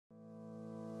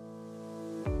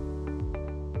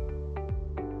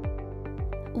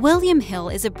William Hill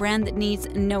is a brand that needs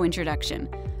no introduction,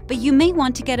 but you may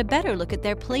want to get a better look at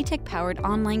their Playtech-powered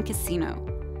online casino.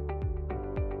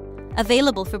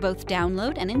 Available for both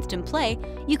download and instant play,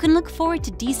 you can look forward to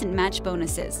decent match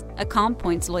bonuses, a Comp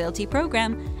Points loyalty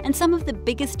program, and some of the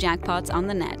biggest jackpots on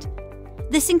the net.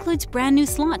 This includes brand new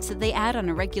slots that they add on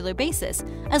a regular basis,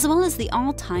 as well as the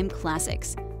all-time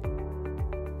classics.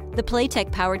 The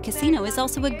Playtech-powered casino is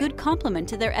also a good complement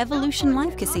to their Evolution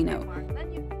Live casino,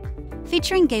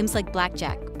 featuring games like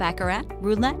blackjack, baccarat,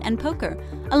 roulette, and poker,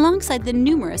 alongside the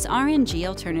numerous RNG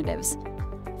alternatives.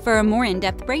 For a more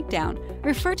in-depth breakdown,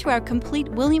 refer to our complete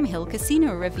William Hill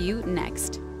Casino review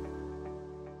next.